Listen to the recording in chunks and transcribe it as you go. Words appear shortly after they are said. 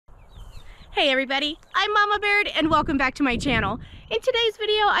Hey everybody, I'm Mama Baird and welcome back to my channel. In today's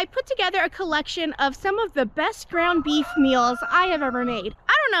video, I put together a collection of some of the best ground beef meals I have ever made.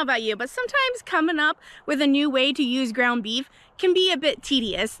 I don't know about you, but sometimes coming up with a new way to use ground beef can be a bit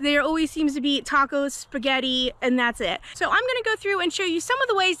tedious. There always seems to be tacos, spaghetti, and that's it. So I'm gonna go through and show you some of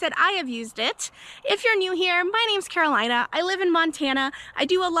the ways that I have used it. If you're new here, my name's Carolina. I live in Montana. I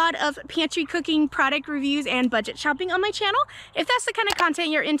do a lot of pantry cooking, product reviews, and budget shopping on my channel. If that's the kind of content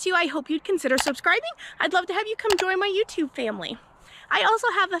you're into, I hope you'd consider subscribing. I'd love to have you come join my YouTube family. I also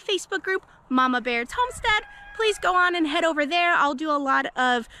have a Facebook group, Mama Baird's Homestead. Please go on and head over there. I'll do a lot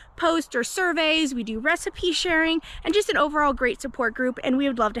of posts or surveys. We do recipe sharing and just an overall great support group, and we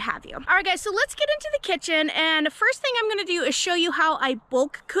would love to have you. All right guys, so let's get into the kitchen, and first thing I'm gonna do is show you how I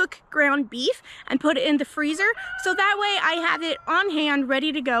bulk cook ground beef and put it in the freezer, so that way I have it on hand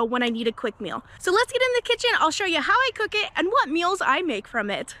ready to go when I need a quick meal. So let's get in the kitchen. I'll show you how I cook it and what meals I make from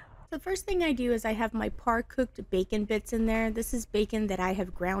it. The first thing I do is I have my par-cooked bacon bits in there. This is bacon that I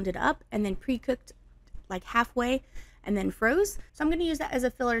have grounded up and then pre-cooked like halfway and then froze. So I'm going to use that as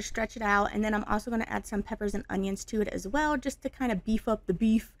a filler to stretch it out, and then I'm also going to add some peppers and onions to it as well, just to kind of beef up the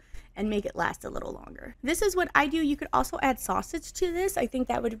beef and make it last a little longer. This is what I do. You could also add sausage to this. I think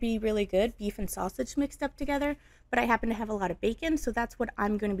that would be really good, beef and sausage mixed up together, but I happen to have a lot of bacon, so that's what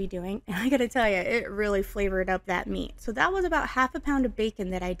I'm going to be doing. And I gotta tell you, it really flavored up that meat. So that was about half a pound of bacon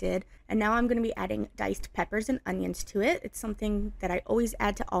that I did, and now I'm going to be adding diced peppers and onions to it. It's something that I always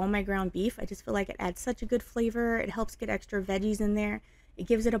add to all my ground beef. I just feel like it adds such a good flavor. It helps get extra veggies in there. It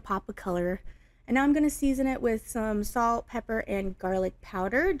gives it a pop of color. And now I'm going to season it with some salt, pepper, and garlic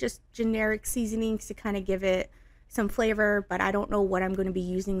powder, just generic seasonings to kind of give it some flavor, but I don't know what I'm going to be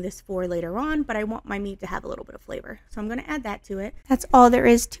using this for later on, but I want my meat to have a little bit of flavor. So I'm going to add that to it. That's all there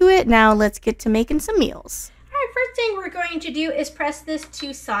is to it. Now let's get to making some meals. All right, first thing we're going to do is press this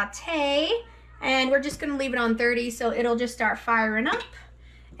to saute, and we're just going to leave it on 30 so it'll just start firing up.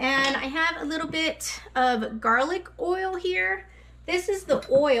 And I have a little bit of garlic oil here. This is the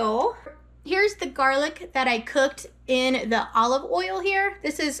oil. Here's the garlic that I cooked in the olive oil here.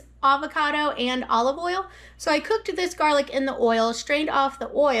 This is avocado and olive oil. So I cooked this garlic in the oil, strained off the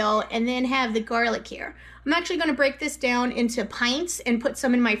oil, and then have the garlic here. I'm actually going to break this down into pints and put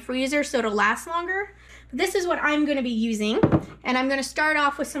some in my freezer so it'll last longer. This is what I'm going to be using, and I'm going to start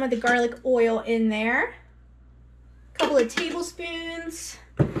off with some of the garlic oil in there. A couple of tablespoons,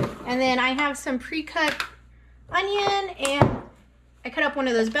 and then I have some pre-cut onion, and I cut up one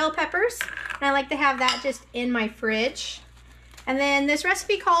of those bell peppers, and I like to have that just in my fridge. And then this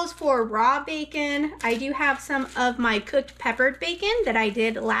recipe calls for raw bacon. I do have some of my cooked peppered bacon that I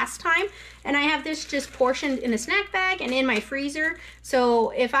did last time, and I have this just portioned in a snack bag and in my freezer.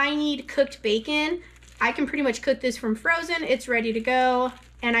 So if I need cooked bacon, I can pretty much cook this from frozen. It's ready to go,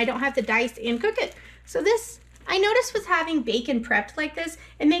 and I don't have to dice and cook it. So this, I noticed with having bacon prepped like this,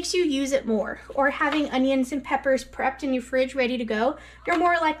 it makes you use it more. Or having onions and peppers prepped in your fridge ready to go, you're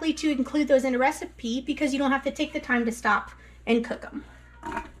more likely to include those in a recipe because you don't have to take the time to stop and cook them.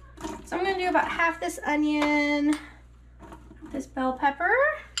 So I'm going to do about half this onion, this bell pepper,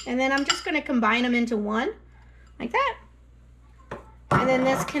 and then I'm just going to combine them into one, like that. And then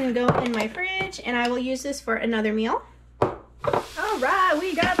this can go in my fridge, and I will use this for another meal. All right,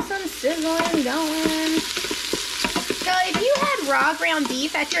 we got some sizzling going. So if you had raw ground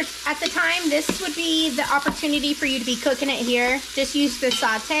beef at the time, this would be the opportunity for you to be cooking it here. Just use the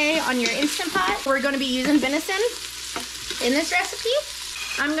saute on your Instant Pot. We're going to be using venison in this recipe.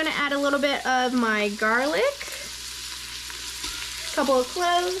 I'm going to add a little bit of my garlic, a couple of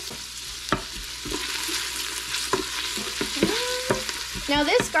cloves. Now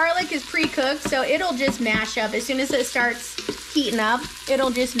this garlic is pre-cooked, so it'll just mash up. As soon as it starts heating up,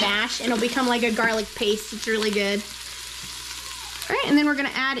 it'll just mash and it'll become like a garlic paste. It's really good. All right, and then we're gonna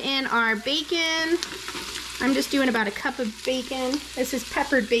add in our bacon. I'm just doing about a cup of bacon. This is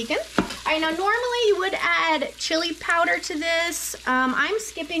peppered bacon. I know normally you would add chili powder to this. I'm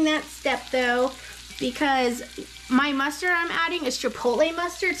skipping that step though, because my mustard I'm adding is chipotle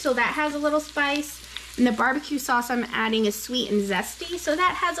mustard, so that has a little spice. And the barbecue sauce I'm adding is sweet and zesty, so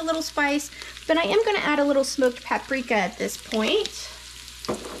that has a little spice. But I am gonna add a little smoked paprika at this point.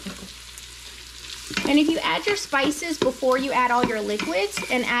 And if you add your spices before you add all your liquids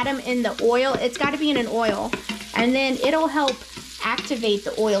and add them in the oil, it's got to be in an oil, and then it'll help activate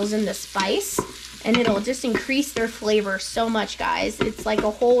the oils in the spice, and it'll just increase their flavor so much, guys. It's like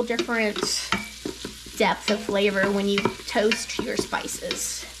a whole different depth of flavor when you toast your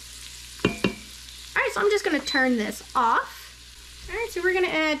spices. All right, so I'm just going to turn this off. All right, so we're going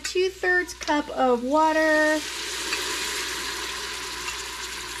to add 2/3 cup of water.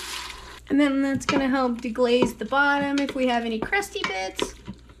 And then that's gonna help deglaze the bottom if we have any crusty bits.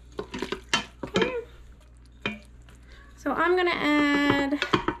 Okay. So I'm gonna add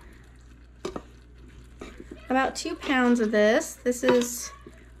about 2 pounds of this. This is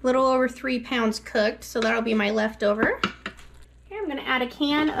a little over 3 pounds cooked, so that'll be my leftover. Okay, I'm gonna add a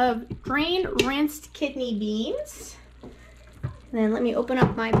can of drained rinsed kidney beans. And then let me open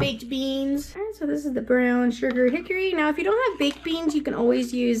up my baked beans. All right, so this is the brown sugar hickory. Now, if you don't have baked beans, you can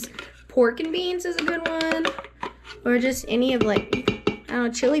always use pork and beans is a good one. Or just any of like, I don't know,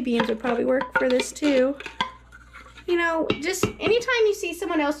 chili beans would probably work for this too. You know, just anytime you see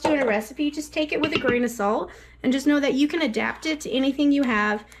someone else doing a recipe, just take it with a grain of salt and just know that you can adapt it to anything you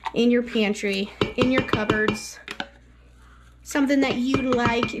have in your pantry, in your cupboards. Something that you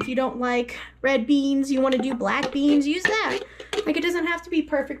like. If you don't like red beans, you want to do black beans, use that. Like, it doesn't have to be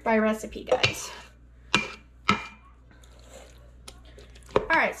perfect by recipe, guys.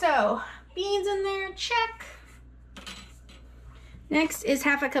 All right, so beans in there, check. Next is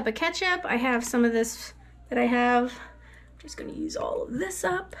half a cup of ketchup. I have some of this that I have. I'm just gonna use all of this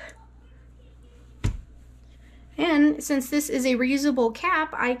up. And since this is a reusable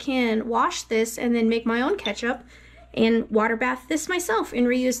cap, I can wash this and then make my own ketchup and water bath this myself and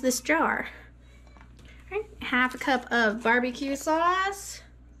reuse this jar. All right, half a cup of barbecue sauce.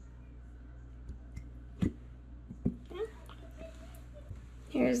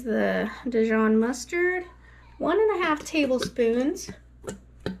 Here's the Dijon mustard, 1.5 tablespoons.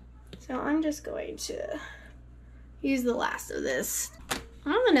 So I'm just going to use the last of this.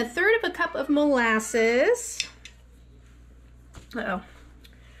 And 1/3 of a cup of molasses. Uh-oh.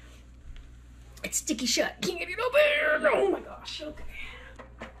 It's sticky shut. Can't get it open. Oh my gosh. Okay.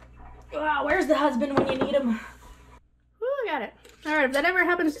 Wow, where's the husband when you need him? Ooh, I got it. All right, if that ever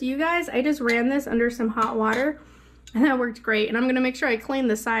happens to you guys, I just ran this under some hot water and that worked great. And I'm gonna make sure I clean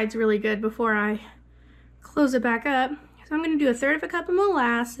the sides really good before I close it back up. So I'm gonna do 1/3 of a cup of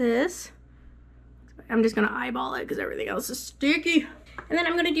molasses. I'm just gonna eyeball it because everything else is sticky. And then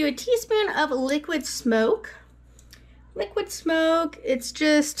I'm gonna do a teaspoon of liquid smoke. Liquid smoke, it's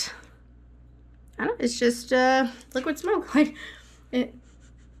just, I don't know, it's just liquid smoke. Like it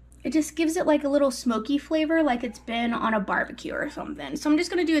just gives it like a little smoky flavor, like it's been on a barbecue or something. So I'm just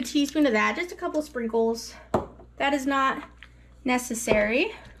gonna do a teaspoon of that, just a couple sprinkles. That is not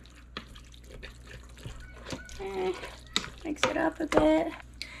necessary. Okay, mix it up a bit.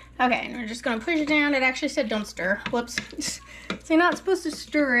 Okay, and we're just gonna push it down. It actually said don't stir. Whoops. So you're not supposed to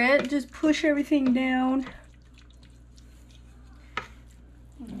stir it, just push everything down.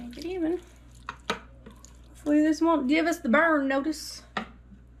 Make it even. Hopefully this won't give us the burn notice.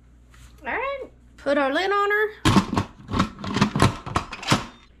 Alright, put our lid on her.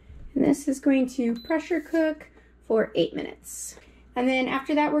 And this is going to pressure cook for 8 minutes. And then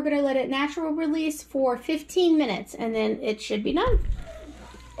after that, we're gonna let it natural release for 15 minutes and then it should be done.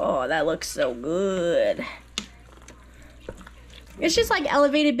 Oh, that looks so good. It's just like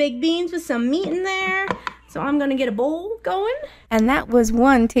elevated baked beans with some meat in there. So I'm gonna get a bowl going. And that was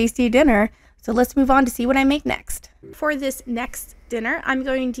one tasty dinner. So let's move on to see what I make next. For this next dinner, I'm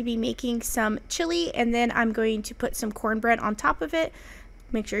going to be making some chili and then I'm going to put some cornbread on top of it.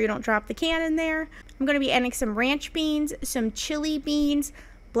 Make sure you don't drop the can in there. I'm going to be adding some ranch beans, some chili beans,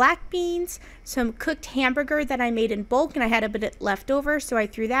 black beans, some cooked hamburger that I made in bulk and I had a bit left over, so I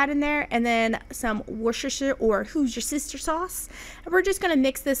threw that in there, and then some Worcestershire or Who's Your Sister sauce. And we're just going to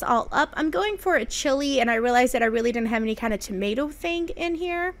mix this all up. I'm going for a chili and I realized that I really didn't have any kind of tomato thing in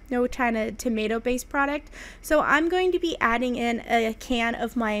here, no kind of tomato based product. So I'm going to be adding in a can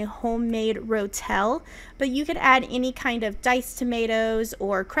of my homemade Rotel, but you could add any kind of diced tomatoes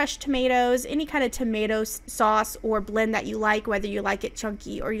or crushed tomatoes, any kind of tomato sauce or blend that you like, whether you like it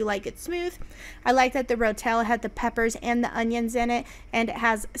chunky or you like it smooth. I like that the Rotel had the peppers and the onions in it, and it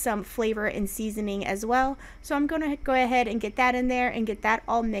has some flavor and seasoning as well. So I'm going to go ahead and get that in there and get that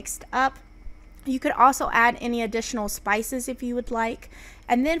all mixed up. You could also add any additional spices if you would like.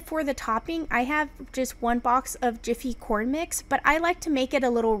 And then for the topping, I have just 1 box of Jiffy corn mix, but I like to make it a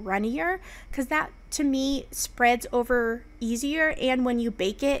little runnier because that to me spreads over easier, and when you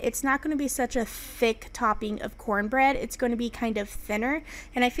bake it, it's not going to be such a thick topping of cornbread. It's going to be kind of thinner,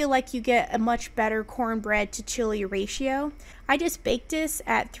 and I feel like you get a much better cornbread to chili ratio. I just baked this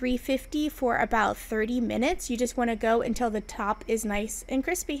at 350 for about 30 minutes. You just want to go until the top is nice and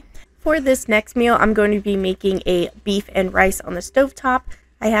crispy. For this next meal, I'm going to be making a beef and rice on the stovetop.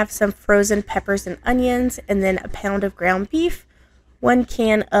 I have some frozen peppers and onions, and then a pound of ground beef, 1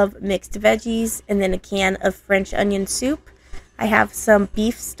 can of mixed veggies, and then a can of French onion soup. I have some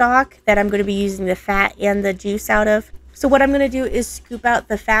beef stock that I'm going to be using the fat and the juice out of. So what I'm going to do is scoop out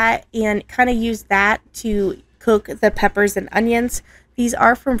the fat and kind of use that to cook the peppers and onions. These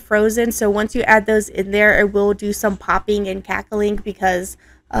are from frozen, so once you add those in there, it will do some popping and cackling because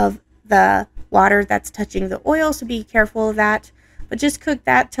of the water that's touching the oil, so be careful of that. But just cook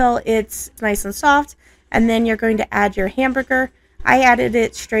that till it's nice and soft, and then you're going to add your hamburger. I added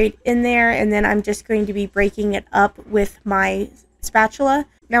it straight in there, and then I'm just going to be breaking it up with my spatula.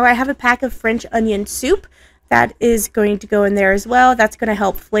 Now I have a pack of French onion soup that is going to go in there as well. That's going to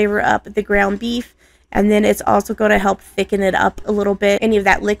help flavor up the ground beef, and then it's also going to help thicken it up a little bit, any of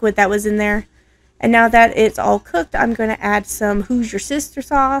that liquid that was in there. And now that it's all cooked, I'm going to add some Who's Your Sister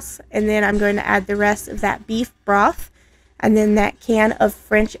sauce, and then I'm going to add the rest of that beef broth, and then that can of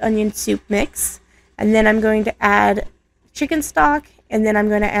French onion soup mix. And then I'm going to add chicken stock, and then I'm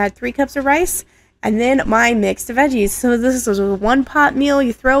going to add 3 cups of rice, and then my mixed veggies. So this is a one pot meal.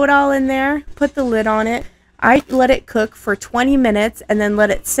 You throw it all in there, put the lid on it. I let it cook for 20 minutes and then let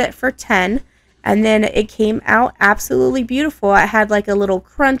it sit for 10. And then it came out absolutely beautiful. I had like a little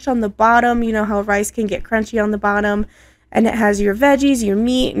crunch on the bottom. You know how rice can get crunchy on the bottom. And it has your veggies, your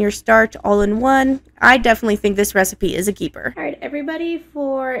meat, and your starch all in one. I definitely think this recipe is a keeper. All right, everybody,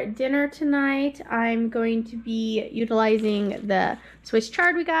 for dinner tonight, I'm going to be utilizing the Swiss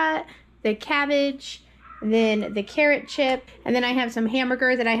chard we got, the cabbage, and then the carrot chip, and then I have some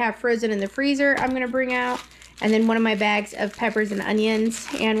hamburger that I have frozen in the freezer I'm going to bring out, and then one of my bags of peppers and onions,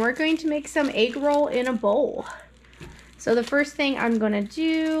 and we're going to make some egg roll in a bowl. So the first thing I'm going to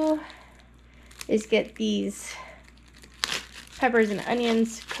do is get these peppers and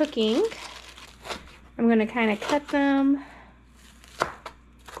onions cooking. I'm going to kind of cut them,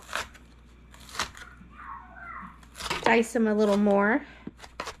 dice them a little more.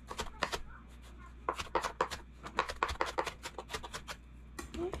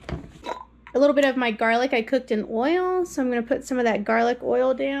 A little bit of my garlic I cooked in oil, so I'm going to put some of that garlic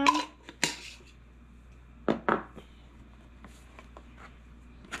oil down.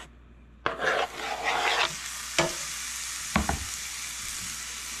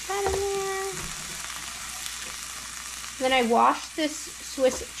 That in there. Then I washed this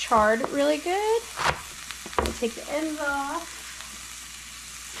Swiss chard really good. Take the ends off.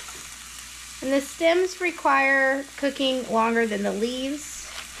 And the stems require cooking longer than the leaves.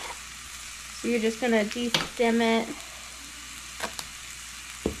 So you're just going to de-stem it.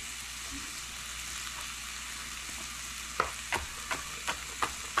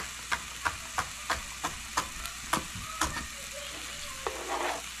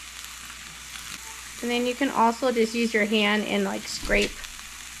 And then you can also just use your hand and like scrape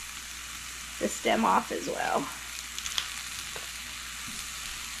the stem off as well.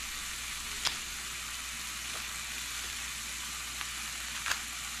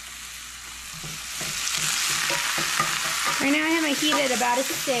 Right now I have my heat at about a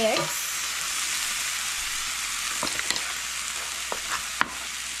 6.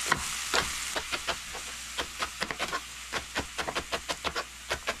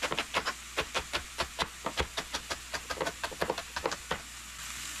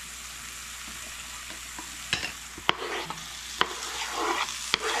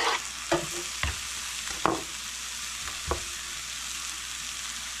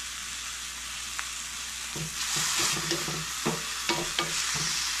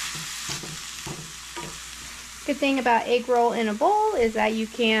 Good thing about egg roll in a bowl is that you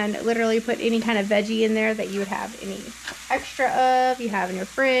can literally put any kind of veggie in there that you would have any extra of, you have in your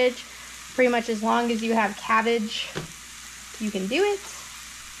fridge. Pretty much as long as you have cabbage, you can do it.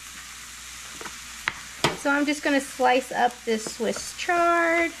 So I'm just going to slice up this Swiss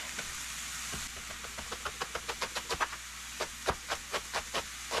chard.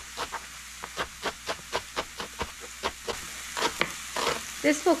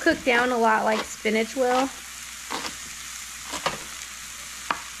 This will cook down a lot like spinach will.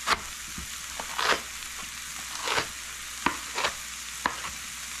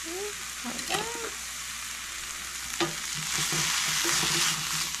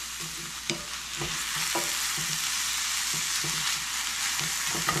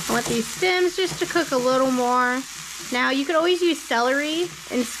 I want these stems just to cook a little more. Now you could always use celery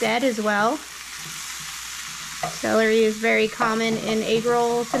instead as well. Celery is very common in egg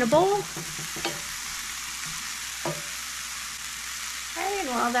rolls in a bowl. Alright, and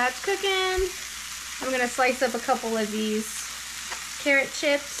while that's cooking, I'm going to slice up a couple of these carrot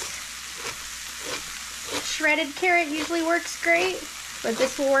chips. Shredded carrot usually works great, but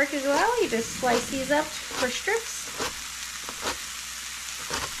this will work as well. You just slice these up for strips.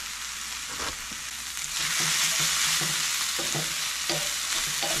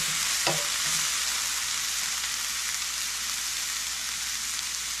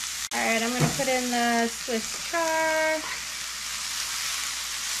 Alright, I'm going to put in the Swiss chard.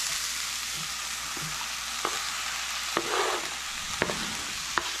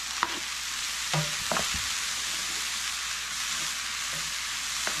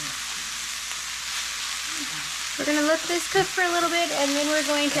 We're going to let this cook for a little bit, and then we're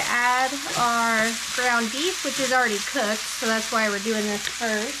going to add our ground beef, which is already cooked, so that's why we're doing this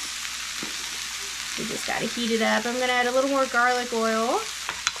first. We just got to heat it up. I'm going to add a little more garlic oil.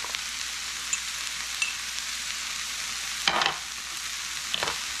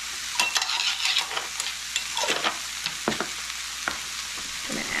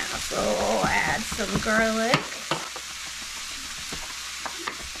 Also add some garlic.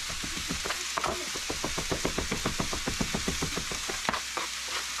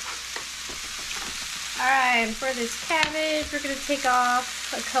 Alright, for this cabbage, we're going to take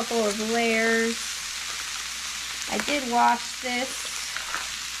off a couple of layers. I did wash this.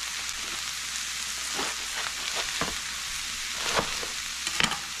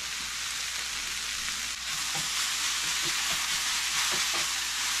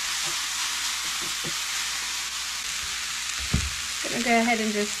 I'm going to go ahead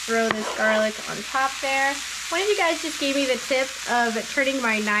and just throw this garlic on top there. One of you guys just gave me the tip of turning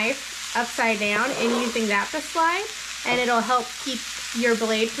my knife upside down and using that to slide, and it'll help keep your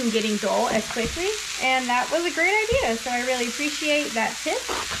blade from getting dull as quickly, and that was a great idea, so I really appreciate that tip,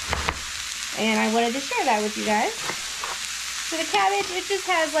 and I wanted to share that with you guys. So the cabbage, it just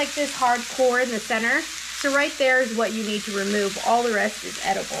has like this hard core in the center, so right there is what you need to remove. All the rest is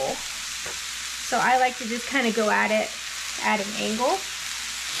edible. So I like to just kind of go at it at an angle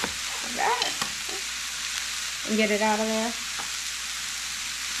like that and get it out of there.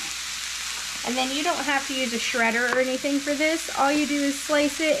 And then you don't have to use a shredder or anything for this. All you do is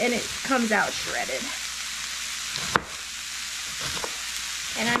slice it and it comes out shredded.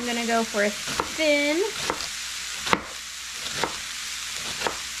 And I'm going to go for a thin.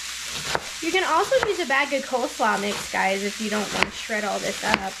 You can also use a bag of coleslaw mix, guys, if you don't want to shred all this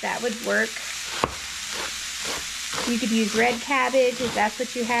up. That would work. You could use red cabbage if that's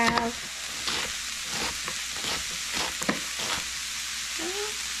what you have.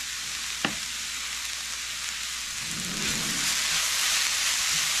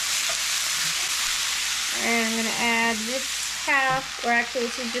 And I'm going to add this half, or actually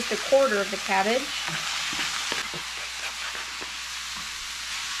this is just a quarter of the cabbage.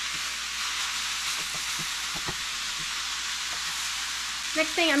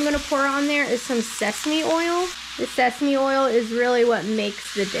 Next thing I'm going to pour on there is some sesame oil. The sesame oil is really what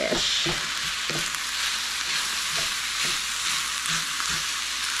makes the dish.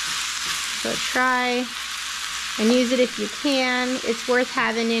 So try and use it if you can. It's worth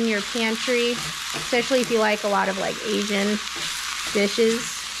having in your pantry, especially if you like a lot of like Asian dishes.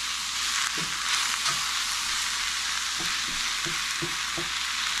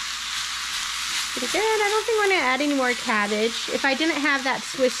 Pretty good. I don't think I'm going to add any more cabbage. If I didn't have that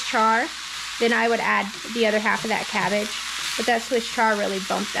Swiss chard, then I would add the other half of that cabbage. But that Swiss chard really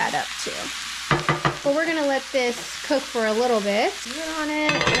bumped that up too. But we're going to let this cook for a little bit. Put it on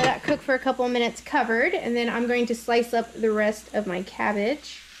it, let that cook for a couple of minutes covered, and then I'm going to slice up the rest of my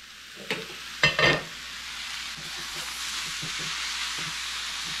cabbage.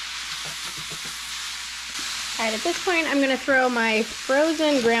 Alright, at this point I'm going to throw my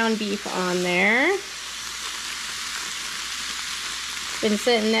frozen ground beef on there. Been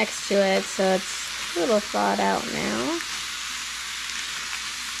sitting next to it, so it's a little thawed out now.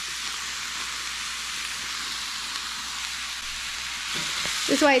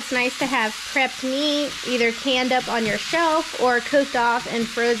 This is why it's nice to have prepped meat, either canned up on your shelf or cooked off and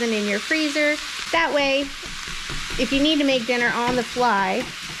frozen in your freezer. That way, if you need to make dinner on the fly,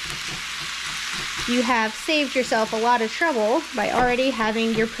 you have saved yourself a lot of trouble by already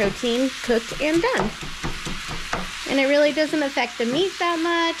having your protein cooked and done. And it really doesn't affect the meat that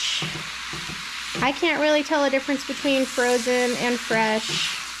much. I can't really tell a difference between frozen and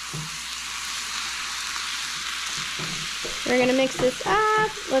fresh. We're going to mix this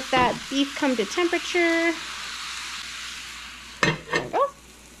up, let that beef come to temperature. There we go.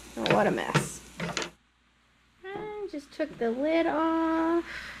 Oh, what a mess. I just took the lid off.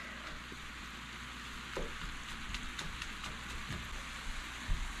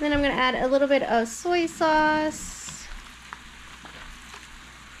 Then I'm going to add a little bit of soy sauce.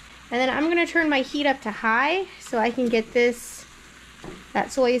 And then I'm going to turn my heat up to high so I can get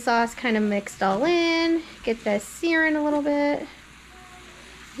that soy sauce kind of mixed all in. Get this searing a little bit.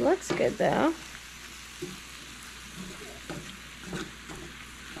 Looks good though.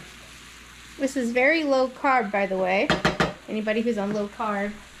 This is very low carb, by the way. Anybody who's on low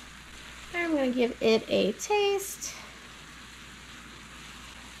carb. I'm gonna give it a taste.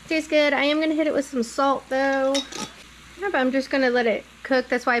 Tastes good. I am gonna hit it with some salt though. But I'm just gonna let it cook.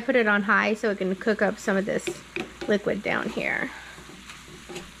 That's why I put it on high, so it can cook up some of this liquid down here.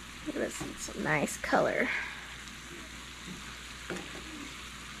 Give it some nice color.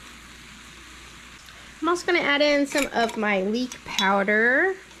 I'm also gonna add in some of my leek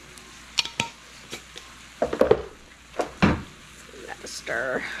powder. Give that a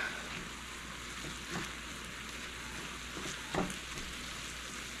stir.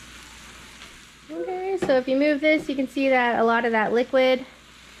 Okay, so if you move this, you can see that a lot of that liquid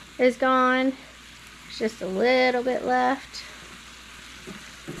is gone. There's just a little bit left.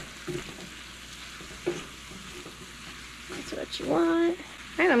 That's what you want.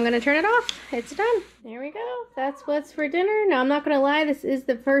 And I'm gonna turn it off. It's done. There we go. That's what's for dinner. Now, I'm not gonna lie, this is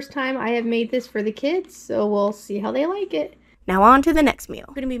the first time I have made this for the kids, so we'll see how they like it. Now on to the next meal.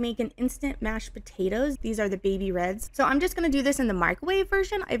 I'm gonna be making instant mashed potatoes. These are the baby reds. So I'm just gonna do this in the microwave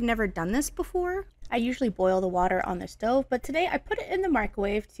version. I've never done this before. I usually boil the water on the stove, but today I put it in the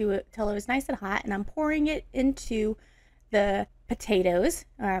microwave till it was nice and hot, and I'm pouring it into the potatoes.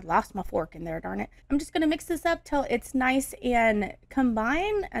 I lost my fork in there, darn it. I'm just gonna mix this up till it's nice and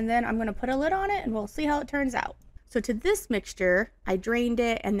combined, and then I'm gonna put a lid on it and we'll see how it turns out. So to this mixture, I drained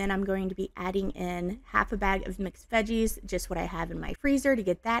it, and then I'm going to be adding in half a bag of mixed veggies, just what I have in my freezer to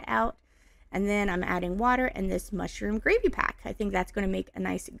get that out. And then I'm adding water and this mushroom gravy pack. I think that's going to make a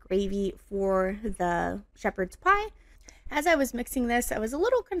nice gravy for the shepherd's pie. As I was mixing this, I was a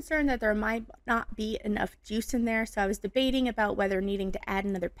little concerned that there might not be enough juice in there, so I was debating about whether needing to add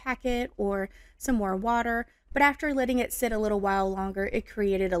another packet or some more water. But after letting it sit a little while longer, it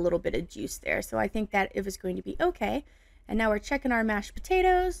created a little bit of juice there. So I think that it was going to be okay. And now we're checking our mashed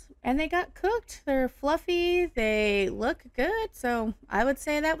potatoes, and they got cooked. They're fluffy. They look good. So I would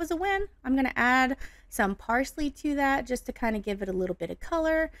say that was a win. I'm going to add some parsley to that just to kind of give it a little bit of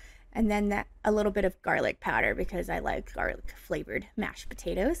color. And then a little bit of garlic powder because I like garlic flavored mashed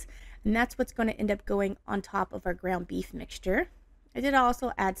potatoes. And that's what's going to end up going on top of our ground beef mixture. I did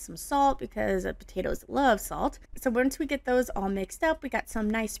also add some salt because potatoes love salt. So once we get those all mixed up, we got some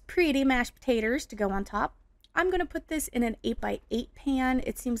nice pretty mashed potatoes to go on top. I'm going to put this in an 8x8 pan.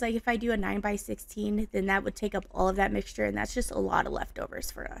 It seems like if I do a 9x16, then that would take up all of that mixture, and that's just a lot of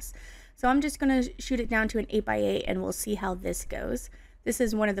leftovers for us. So I'm just going to shoot it down to an 8x8, and we'll see how this goes. This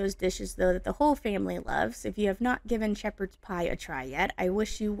is one of those dishes, though, that the whole family loves. If you have not given shepherd's pie a try yet, I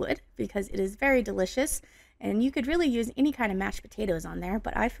wish you would, because it is very delicious. And you could really use any kind of mashed potatoes on there,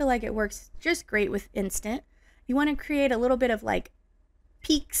 but I feel like it works just great with instant. You want to create a little bit of like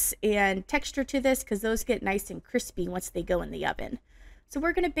peaks and texture to this because those get nice and crispy once they go in the oven. So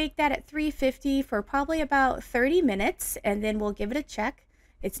we're going to bake that at 350 for probably about 30 minutes, and then we'll give it a check.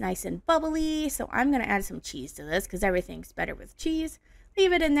 It's nice and bubbly, so I'm going to add some cheese to this because everything's better with cheese.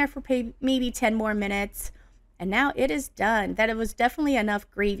 Leave it in there for maybe 10 more minutes. And now it is done. That it was definitely enough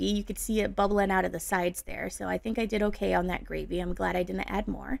gravy. You could see it bubbling out of the sides there. So I think I did okay on that gravy. I'm glad I didn't add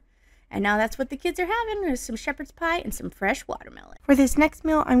more. And now that's what the kids are having. There's some shepherd's pie and some fresh watermelon. For this next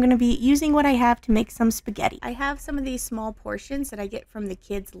meal, I'm going to be using what I have to make some spaghetti. I have some of these small portions that I get from the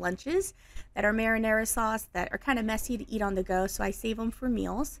kids' lunches that are marinara sauce that are kind of messy to eat on the go. So I save them for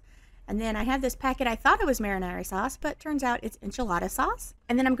meals. And then I have this packet. I thought it was marinara sauce, but turns out it's enchilada sauce.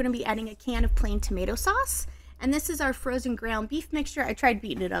 And then I'm going to be adding a can of plain tomato sauce. And this is our frozen ground beef mixture. I tried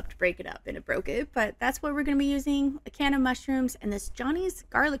beating it up to break it up and it broke it, but that's what we're going to be using. A can of mushrooms, and this Johnny's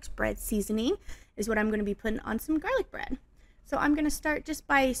garlic bread seasoning is what I'm going to be putting on some garlic bread. So I'm going to start just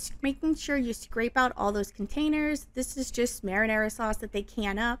by making sure you scrape out all those containers. This is just marinara sauce that they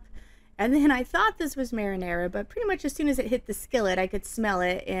can up. And then I thought this was marinara, but pretty much as soon as it hit the skillet, I could smell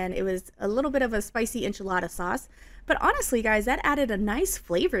it, and it was a little bit of a spicy enchilada sauce. But honestly, guys, that added a nice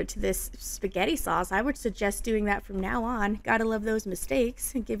flavor to this spaghetti sauce. I would suggest doing that from now on. Gotta love those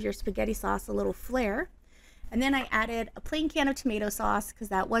mistakes and give your spaghetti sauce a little flair. And then I added a plain can of tomato sauce because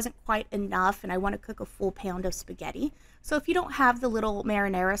that wasn't quite enough, and I want to cook a full pound of spaghetti. So if you don't have the little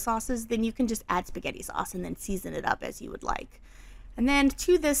marinara sauces, then you can just add spaghetti sauce and then season it up as you would like. And then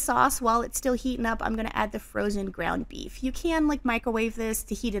to this sauce, while it's still heating up, I'm going to add the frozen ground beef. You can like microwave this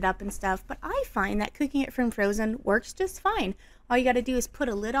to heat it up and stuff, but I find that cooking it from frozen works just fine. All you got to do is put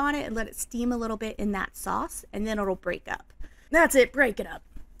a lid on it and let it steam a little bit in that sauce, and then it'll break up. That's it, break it up.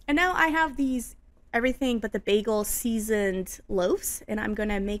 And now I have these everything but the bagel seasoned loaves, and I'm going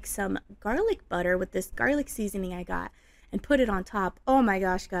to make some garlic butter with this garlic seasoning I got and put it on top. Oh my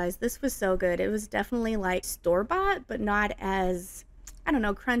gosh, guys, this was so good. It was definitely like store-bought, but not as I don't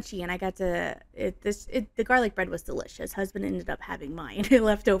know, crunchy, and I got to the garlic bread was delicious. Husband ended up having mine, a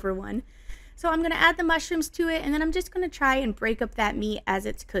leftover one. So I'm gonna add the mushrooms to it, and then I'm just gonna try and break up that meat as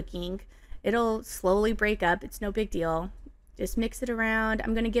it's cooking. It'll slowly break up. It's no big deal. Just mix it around.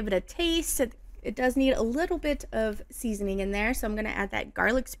 I'm gonna give it a taste. It does need a little bit of seasoning in there, so I'm gonna add that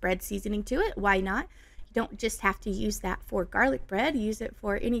garlic spread seasoning to it. Why not? You don't just have to use that for garlic bread. Use it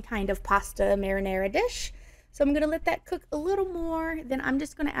for any kind of pasta marinara dish. So I'm gonna let that cook a little more. Then I'm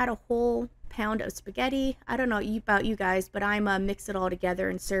just gonna add a whole pound of spaghetti. I don't know about you guys, but I'm mix it all together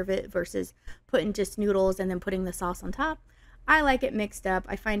and serve it versus putting just noodles and then putting the sauce on top. I like it mixed up.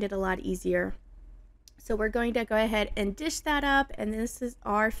 I find it a lot easier. So we're going to go ahead and dish that up, and this is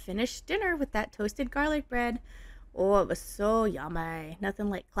our finished dinner with that toasted garlic bread. Oh, it was so yummy. Nothing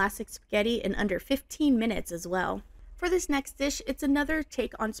like classic spaghetti in under 15 minutes as well. For this next dish, it's another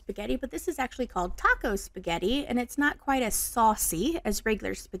take on spaghetti, but this is actually called taco spaghetti, and it's not quite as saucy as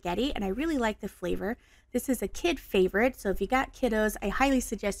regular spaghetti, and I really like the flavor. This is a kid favorite, so if you got kiddos, I highly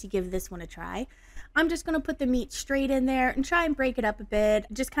suggest you give this one a try. I'm just going to put the meat straight in there and try and break it up a bit.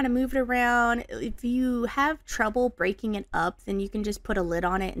 Just kind of move it around. If you have trouble breaking it up, then you can just put a lid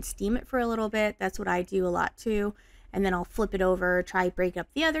on it and steam it for a little bit. That's what I do a lot too. And then I'll flip it over, try break up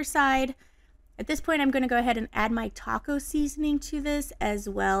the other side. At this point, I'm going to go ahead and add my taco seasoning to this, as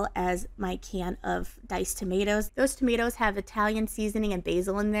well as my can of diced tomatoes. Those tomatoes have Italian seasoning and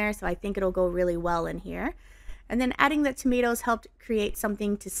basil in there, so I think it'll go really well in here. And then adding the tomatoes helped create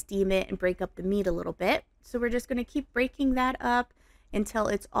something to steam it and break up the meat a little bit. So we're just going to keep breaking that up until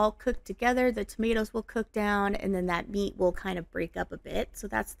it's all cooked together. The tomatoes will cook down, and then that meat will kind of break up a bit. So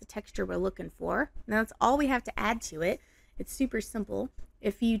that's the texture we're looking for. And that's all we have to add to it. It's super simple.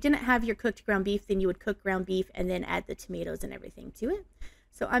 If you didn't have your cooked ground beef, then you would cook ground beef and then add the tomatoes and everything to it.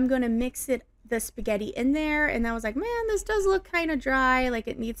 So I'm going to mix the spaghetti in there, and I was like, man, this does look kind of dry, like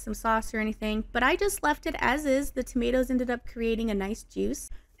it needs some sauce or anything, but I just left it as is. The tomatoes ended up creating a nice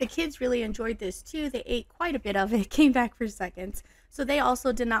juice. The kids really enjoyed this too. They ate quite a bit of it, came back for seconds. So they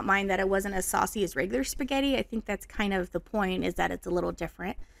also did not mind that it wasn't as saucy as regular spaghetti. I think that's kind of the point, is that it's a little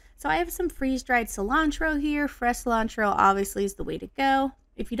different. So I have some freeze-dried cilantro here. Fresh cilantro obviously is the way to go.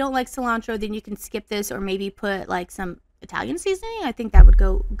 If you don't like cilantro, then you can skip this, or maybe put like some Italian seasoning. I think that would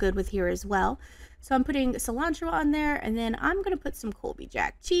go good with here as well. So I'm putting cilantro on there, and then I'm going to put some Colby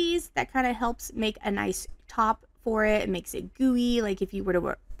Jack cheese. That kind of helps make a nice top for it. It makes it gooey, like if you were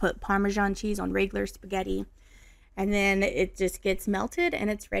to put Parmesan cheese on regular spaghetti. And then it just gets melted and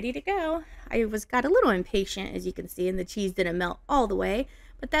it's ready to go. I got a little impatient, as you can see, and the cheese didn't melt all the way,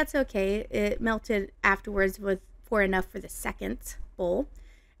 but that's okay. It melted afterwards for enough for the second bowl.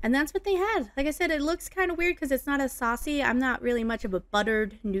 And that's what they had. Like I said, it looks kind of weird because it's not as saucy. I'm not really much of a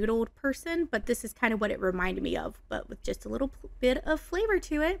buttered noodled person, but this is kind of what it reminded me of, but with just a little bit of flavor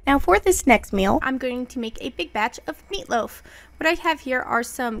to it. Now for this next meal, I'm going to make a big batch of meatloaf. What I have here are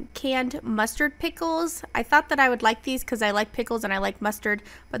some canned mustard pickles. I thought that I would like these because I like pickles and I like mustard,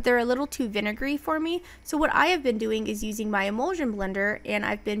 but they're a little too vinegary for me. So what I have been doing is using my emulsion blender, and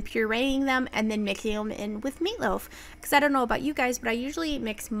I've been pureeing them and then mixing them in with meatloaf. Because I don't know about you guys, but I usually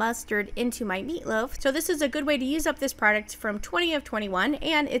mix mustard into my meatloaf. So this is a good way to use up this product from 20 of 21,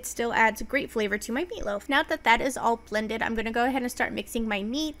 and it still adds great flavor to my meatloaf. Now that that is all blended, I'm going to go ahead and start mixing my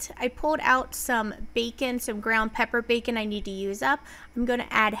meat. I pulled out some bacon, some ground pepper bacon I need to use up. I'm going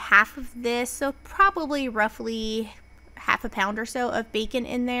to add half of this, so probably roughly half a pound or so of bacon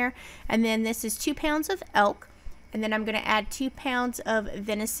in there. And then this is 2 pounds of elk. And then I'm going to add 2 pounds of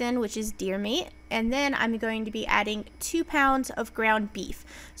venison, which is deer meat. And then I'm going to be adding 2 pounds of ground beef.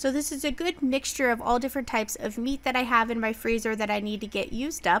 So this is a good mixture of all different types of meat that I have in my freezer that I need to get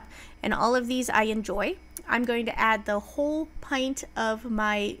used up. And all of these I enjoy. I'm going to add the whole pint of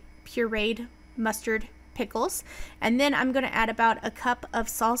my pureed mustard pickles, and then I'm going to add about a cup of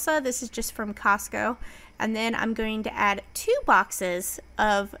salsa. This is just from Costco. And then I'm going to add 2 boxes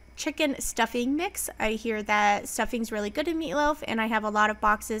of chicken stuffing mix. I hear that stuffing's really good in meatloaf, and I have a lot of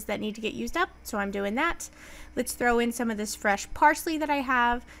boxes that need to get used up, so I'm doing that. Let's throw in some of this fresh parsley that I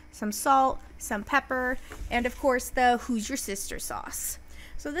have, some salt, some pepper, and of course the Who's Your Sister sauce.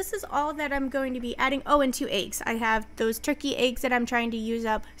 So this is all that I'm going to be adding. Oh, and 2 eggs. I have those turkey eggs that I'm trying to use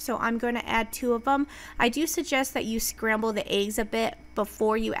up, so I'm going to add 2 of them. I do suggest that you scramble the eggs a bit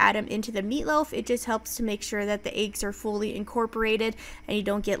before you add them into the meatloaf. It just helps to make sure that the eggs are fully incorporated and you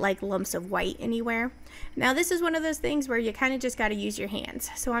don't get like lumps of white anywhere. Now this is one of those things where you kind of just got to use your hands.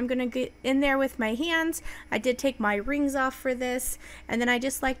 So I'm going to get in there with my hands. I did take my rings off for this, and then I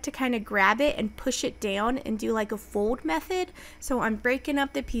just like to kind of grab it and push it down and do like a fold method. So I'm breaking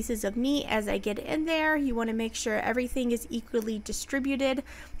up the pieces of meat as I get in there. You want to make sure everything is equally distributed.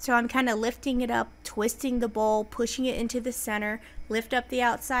 So I'm kind of lifting it up, twisting the bowl, pushing it into the center, lift up the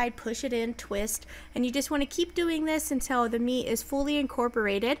outside, push it in, twist, and you just want to keep doing this until the meat is fully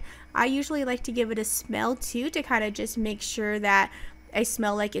incorporated. I usually like to give it a smell too, to kind of just make sure that I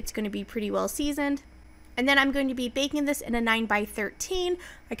smell like it's going to be pretty well seasoned. And then I'm going to be baking this in a 9x13.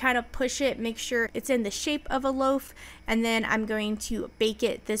 I kind of push it, make sure it's in the shape of a loaf, and then I'm going to bake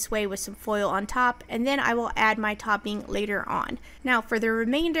it this way with some foil on top, and then I will add my topping later on. Now for the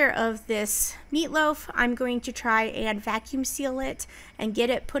remainder of this meatloaf, I'm going to try and vacuum seal it and get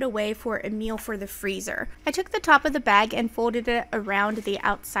it put away for a meal for the freezer. I took the top of the bag and folded it around the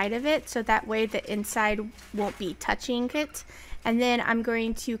outside of it, so that way the inside won't be touching it. And then I'm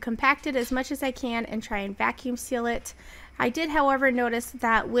going to compact it as much as I can and try and vacuum seal it. I did, however, notice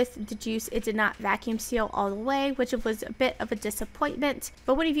that with the juice, it did not vacuum seal all the way, which was a bit of a disappointment.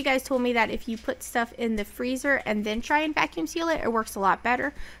 But one of you guys told me that if you put stuff in the freezer and then try and vacuum seal it, it works a lot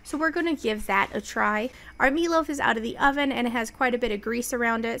better. So we're going to give that a try. Our meatloaf is out of the oven and it has quite a bit of grease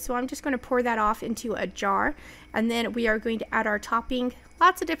around it. So I'm just going to pour that off into a jar. And then we are going to add our topping.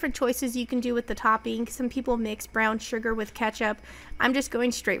 Lots of different choices you can do with the topping. Some people mix brown sugar with ketchup. I'm just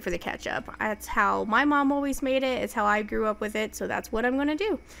going straight for the ketchup. That's how my mom always made it. It's how I grew up with it, so that's what I'm going to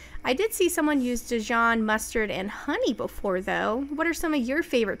do. I did see someone use Dijon mustard and honey before though. What are some of your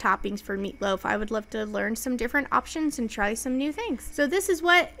favorite toppings for meatloaf? I would love to learn some different options and try some new things. So this is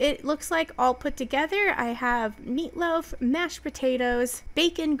what it looks like all put together. I have meatloaf, mashed potatoes,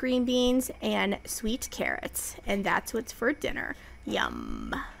 bacon, green beans, and sweet carrots. And that's what's for dinner.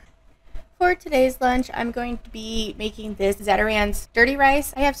 Yum. For today's lunch, I'm going to be making this Zatarain's dirty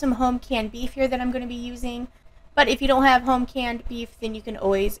rice. I have some home canned beef here that I'm going to be using. But if you don't have home canned beef, then you can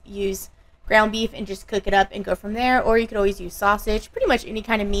always use ground beef and just cook it up and go from there. Or you could always use sausage, pretty much any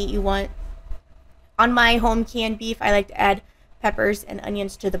kind of meat you want. On my home canned beef, I like to add peppers and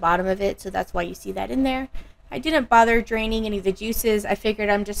onions to the bottom of it, so that's why you see that in there. I didn't bother draining any of the juices. I figured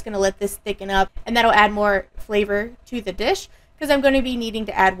I'm just going to let this thicken up, and that'll add more flavor to the dish, because I'm going to be needing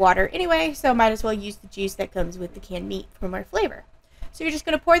to add water anyway, so might as well use the juice that comes with the canned meat for more flavor. So you're just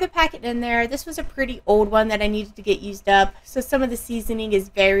going to pour the packet in there. This was a pretty old one that I needed to get used up, so some of the seasoning is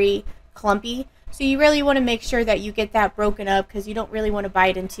very clumpy. So you really want to make sure that you get that broken up, because you don't really want to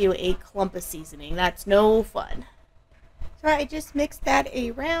bite into a clump of seasoning. That's no fun. So I just mixed that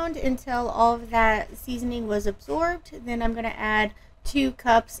around until all of that seasoning was absorbed. Then I'm going to add 2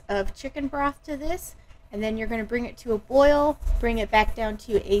 cups of chicken broth to this. And then you're going to bring it to a boil, bring it back down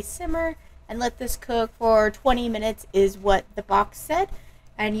to a simmer, and let this cook for 20 minutes is what the box said.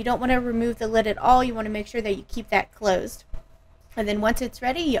 And you don't want to remove the lid at all. You want to make sure that you keep that closed. And then once it's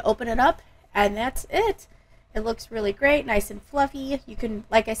ready, you open it up, and that's it. It looks really great, nice and fluffy. You can,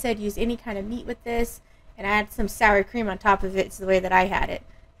 like I said, use any kind of meat with this, and add some sour cream on top of it. It's the way that I had it.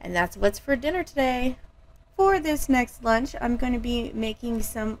 And that's what's for dinner today. For this next lunch, I'm going to be making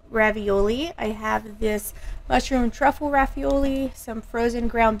some ravioli. I have this mushroom truffle ravioli, some frozen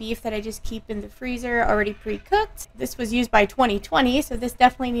ground beef that I just keep in the freezer already pre-cooked. This was used by 2020, so this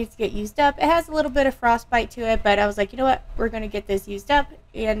definitely needs to get used up. It has a little bit of frostbite to it, but I was like, you know what, we're going to get this used up,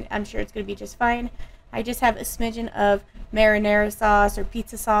 and I'm sure it's going to be just fine. I just have a smidgen of marinara sauce or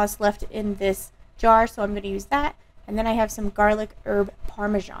pizza sauce left in this jar, so I'm going to use that. And then I have some garlic herb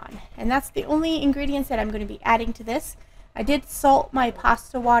parmesan, and that's the only ingredients that I'm going to be adding to this. I did salt my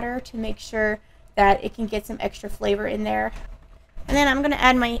pasta water to make sure that it can get some extra flavor in there. And then I'm going to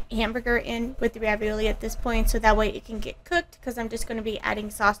add my hamburger in with the ravioli at this point, so that way it can get cooked, because I'm just going to be adding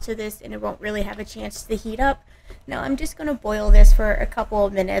sauce to this and it won't really have a chance to heat up. Now I'm just going to boil this for a couple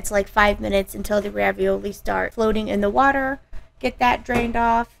of minutes, like 5 minutes, until the ravioli start floating in the water. Get that drained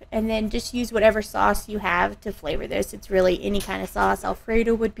off, and then just use whatever sauce you have to flavor this. It's really any kind of sauce.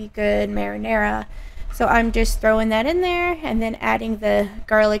 Alfredo would be good, marinara. So I'm just throwing that in there, and then adding the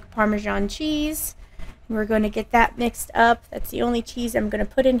garlic parmesan cheese. And we're going to get that mixed up. That's the only cheese I'm going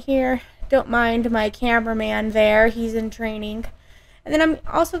to put in here. Don't mind my cameraman there, he's in training. And then I'm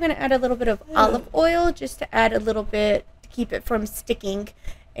also going to add a little bit of olive oil, just to add a little bit to keep it from sticking.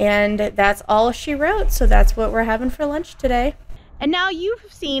 And that's all she wrote. So that's what we're having for lunch today. And now you've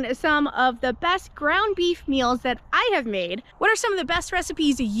seen some of the best ground beef meals that I have made. What are some of the best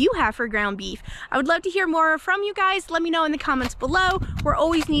recipes you have for ground beef? I would love to hear more from you guys. Let me know in the comments below. We're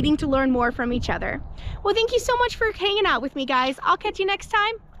always needing to learn more from each other. Well, thank you so much for hanging out with me, guys. I'll catch you next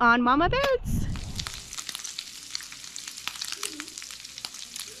time on Mama Beards.